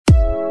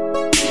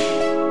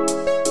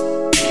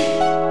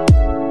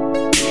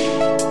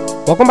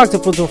Welcome back to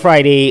Football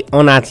Friday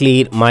on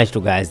Athlete Maestro,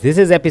 guys. This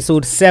is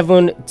episode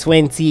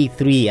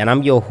 723, and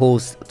I'm your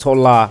host,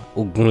 Tola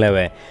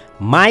Ogunlewe.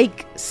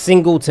 Mike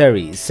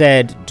Singletary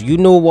said, "Do you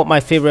know what my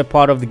favorite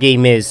part of the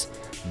game is?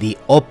 The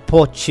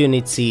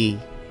opportunity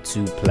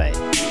to play."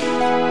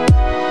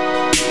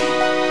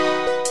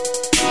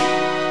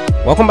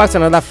 Welcome back to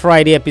another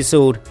Friday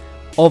episode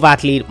of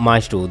Athlete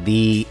Maestro,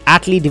 the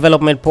athlete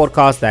development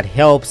podcast that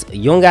helps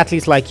young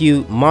athletes like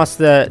you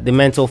master the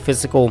mental,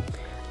 physical,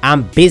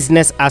 and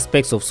business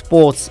aspects of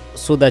sports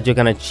so that you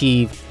can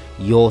achieve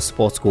your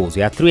sports goals.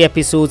 We have 3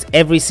 episodes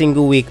every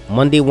single week: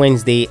 Monday,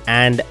 Wednesday,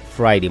 and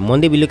Friday.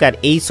 Monday, we look at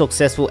a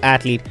successful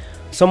athlete,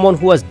 someone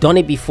who has done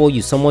it before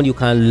you, someone you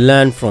can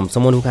learn from,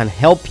 someone who can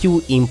help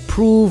you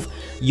improve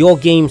your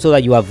game so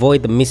that you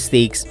avoid the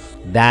mistakes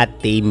that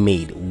they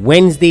made.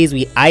 Wednesdays,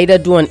 we either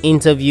do an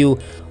interview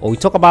or we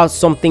talk about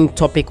something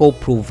topical,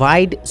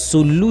 provide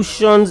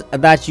solutions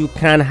that you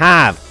can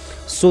have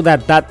so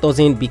that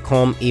doesn't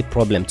become a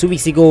problem. 2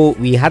 weeks ago,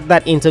 we had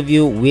that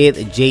interview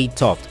with Jay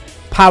Toft.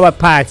 Power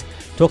packed,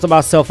 talked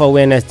about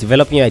self-awareness,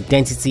 developing your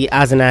identity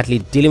as an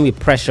athlete, dealing with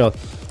pressure,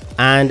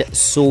 and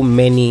so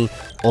many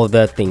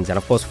other things. And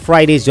of course,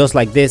 Fridays just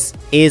like this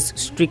is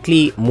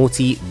strictly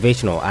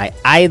motivational. I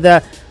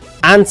either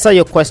answer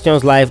your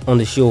questions live on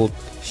the show,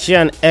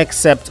 share an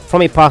excerpt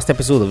from a past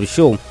episode of the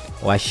show,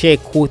 or I share a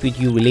quote with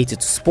you related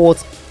to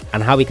sports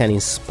and how we can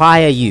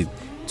inspire you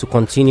to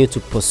continue to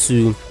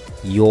pursue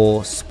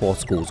your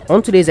sports goals.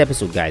 On today's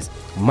episode, guys,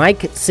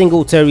 Mike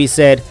Singletary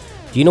said,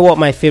 "Do you know what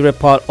my favorite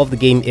part of the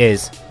game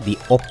is? The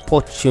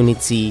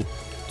opportunity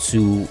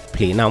to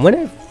play." Now,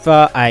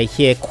 whenever I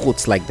hear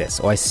quotes like this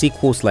or I see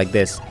quotes like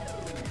this,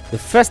 the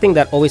first thing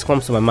that always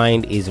comes to my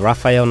mind is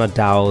Rafael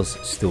Nadal's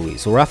story.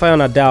 So Rafael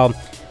Nadal,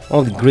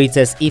 one of the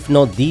greatest, if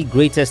not the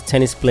greatest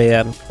tennis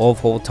player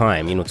of all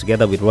time,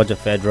 together with Roger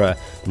Federer,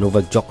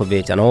 Novak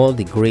Djokovic, and all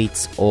the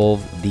greats of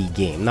the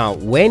game. Now,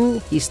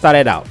 when he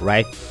started out,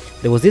 right,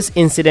 there was this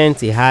incident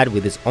he had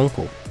with his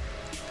uncle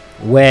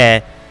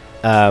where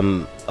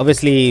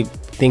obviously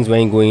things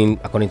weren't going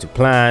according to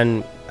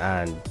plan,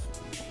 and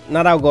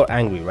Nadal got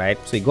angry, right?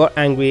 So he got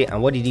angry,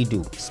 and what did he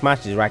do?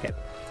 Smashed his racket.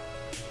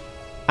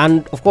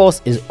 And of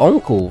course, his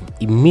uncle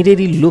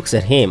immediately looks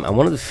at him, and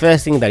one of the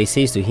first things that he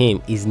says to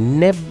him is,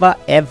 "Never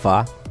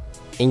ever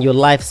in your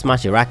life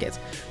smash a racket."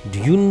 Do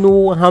you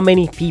know how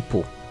many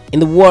people in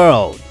the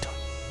world,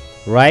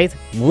 right,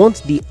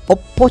 want the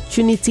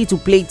opportunity to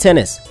play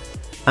tennis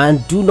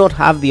and do not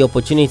have the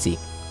opportunity?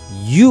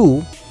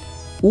 You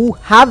who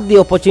have the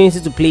opportunity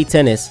to play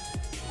tennis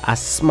are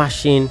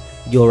smashing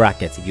your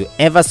racket. If you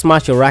ever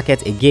smash your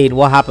racket again,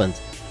 what happens?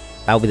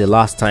 That will be the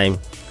last time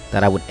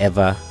that I would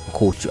ever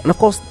coach you. And of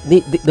course,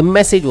 the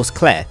message was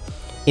clear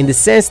in the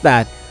sense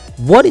that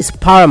what is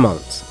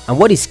paramount and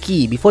what is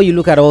key before you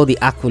look at all the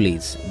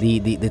accolades,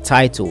 the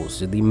titles,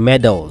 the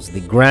medals, the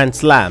grand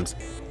slams,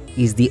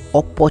 is the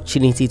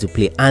opportunity to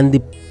play and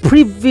the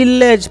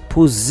privileged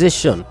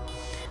position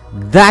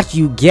that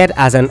you get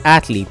as an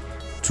athlete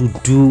to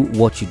do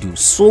what you do.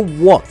 So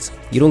what?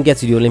 You don't get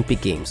to the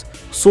Olympic Games.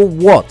 So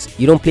what?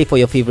 You don't play for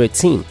your favorite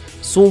team.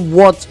 So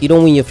what? You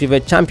don't win your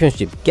favorite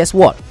championship. Guess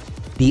what?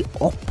 The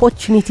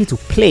opportunity to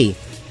play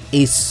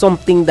is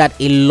something that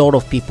a lot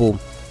of people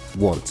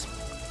want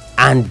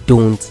and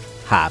don't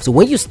have. So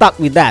when you start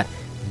with that,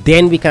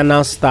 then we can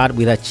now start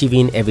with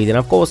achieving everything.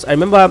 Of course, I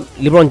remember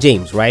LeBron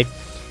James, right?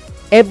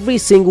 Every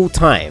single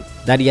time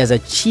that he has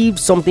achieved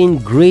something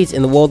great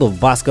in the world of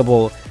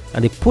basketball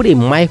and they put a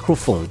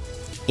microphone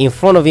in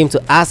front of him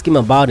to ask him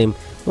about him,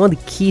 one of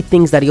the key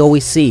things that he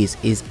always says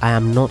is, "I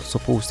am not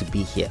supposed to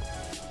be here.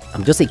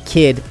 I'm just a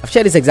kid." I've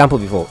shared this example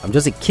before. "I'm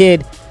just a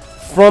kid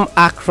from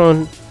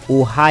Akron,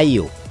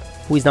 Ohio,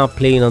 who is now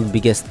playing on the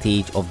biggest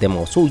stage of them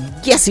all." So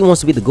yes, he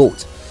wants to be the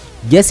GOAT.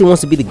 Yes, he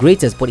wants to be the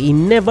greatest, but he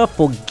never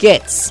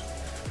forgets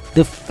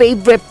the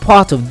favorite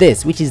part of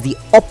this, which is the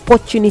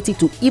opportunity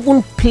to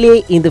even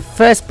play in the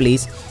first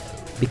place,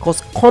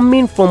 because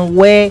coming from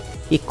where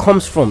he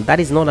comes from, that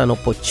is not an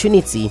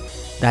opportunity,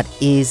 that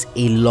is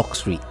a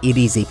luxury. It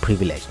is a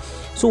privilege.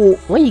 So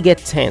when you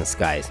get tense,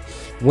 guys,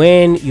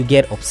 when you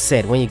get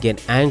upset, when you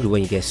get angry,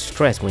 when you get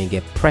stressed, when you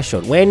get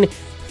pressured, when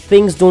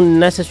things don't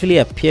necessarily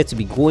appear to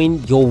be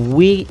going your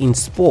way in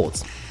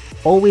sports,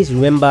 always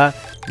remember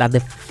that the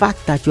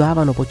fact that you have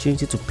an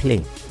opportunity to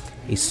play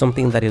is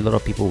something that a lot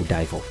of people will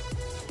die for.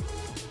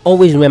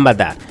 Always remember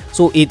that.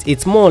 So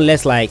it's more or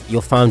less like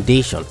your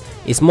foundation.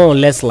 It's more or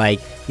less like,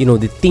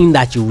 the thing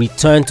that you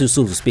return to,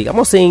 so to speak. I'm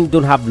not saying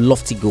don't have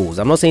lofty goals.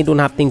 I'm not saying don't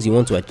have things you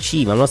want to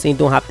achieve. I'm not saying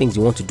don't have things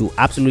you want to do.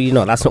 Absolutely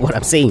not. That's not what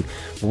I'm saying.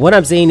 But what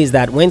I'm saying is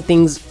that when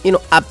things,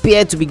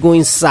 appear to be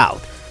going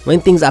south, when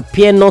things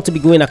appear not to be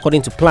going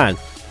according to plan,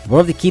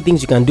 one of the key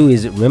things you can do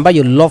is remember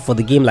your love for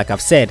the game, like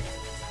I've said.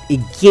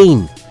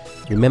 Again,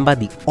 remember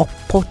the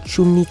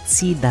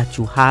opportunity that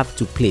you have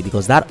to play,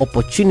 because that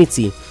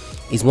opportunity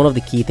is one of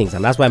the key things.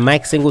 And that's why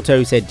Mike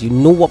Singletary said, "Do you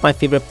know what my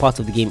favorite part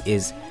of the game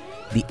is?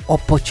 The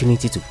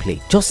opportunity to play."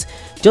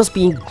 Just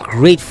being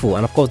grateful.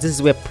 And of course, this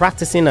is where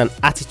practicing an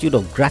attitude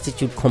of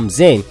gratitude comes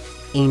in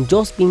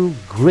just being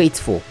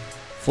grateful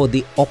for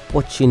the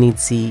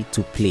opportunity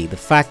to play. The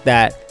fact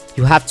that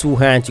you have two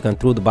hands, you can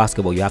throw the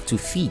basketball, you have 2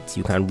 feet,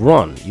 you can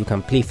run, you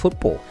can play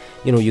football,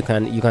 you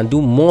can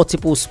do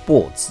multiple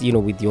sports,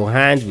 with your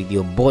hands, with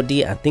your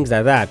body and things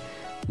like that.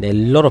 There are a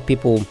lot of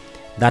people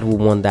that will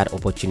want that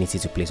opportunity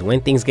to play. So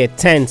when things get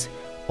tense,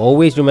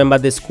 always remember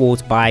this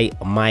quote by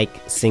Mike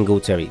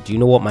Singletary. Do you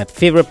know what my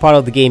favorite part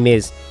of the game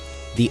is?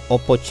 The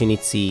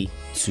opportunity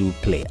to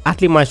play.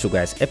 Athlete Maestro,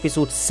 guys,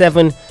 episode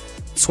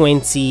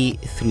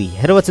 723.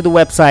 Head over to the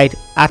website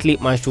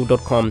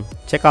athletemaestro.com.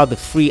 Check out the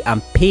free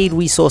and paid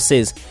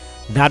resources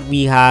that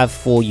we have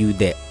for you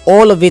there.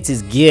 All of it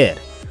is geared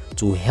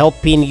to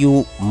helping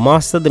you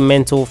master the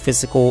mental,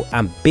 physical,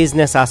 and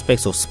business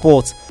aspects of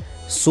sports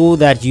so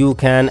that you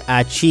can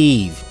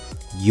achieve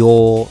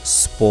your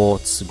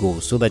sports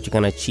goals. If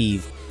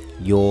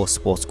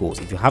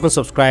you haven't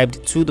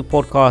subscribed to the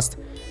podcast,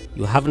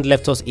 you haven't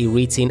left us a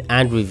rating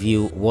and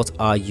review, what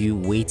are you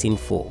waiting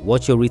for?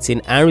 What your rating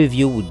and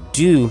review would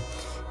do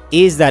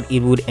is that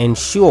it would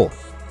ensure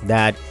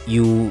that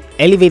you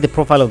elevate the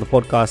profile of the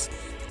podcast.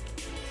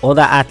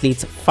 Other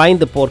athletes find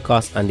the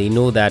podcast and they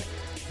know that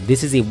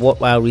this is a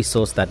worthwhile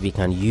resource that we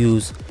can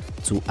use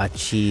to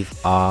achieve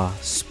our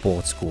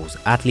sports goals.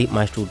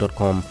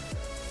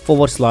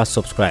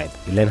 athletemaestro.com/subscribe.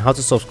 You learn how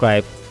to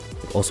subscribe.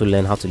 You also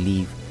learn how to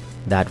leave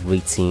that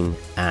rating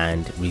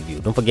and review.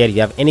 Don't forget, if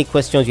you have any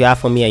questions you have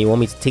for me and you want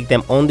me to take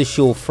them on the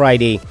show,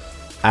 Friday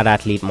at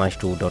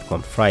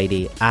athletemaestro.com.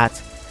 Friday at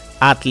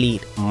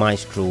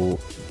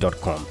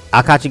athletemaestro.com.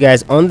 I'll catch you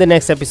guys on the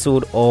next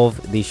episode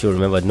of the show.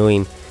 Remember,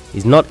 knowing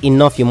is not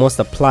enough, you must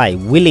apply.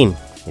 Willing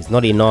is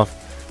not enough,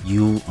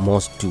 you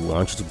must do. I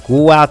want you to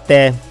go out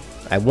there.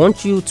 I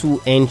want you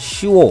to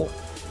ensure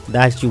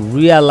that you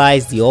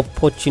realize the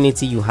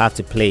opportunity you have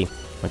to play. I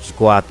want you to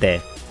go out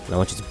there and I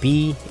want you to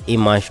be a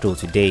maestro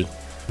today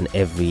and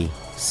every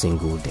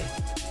single day.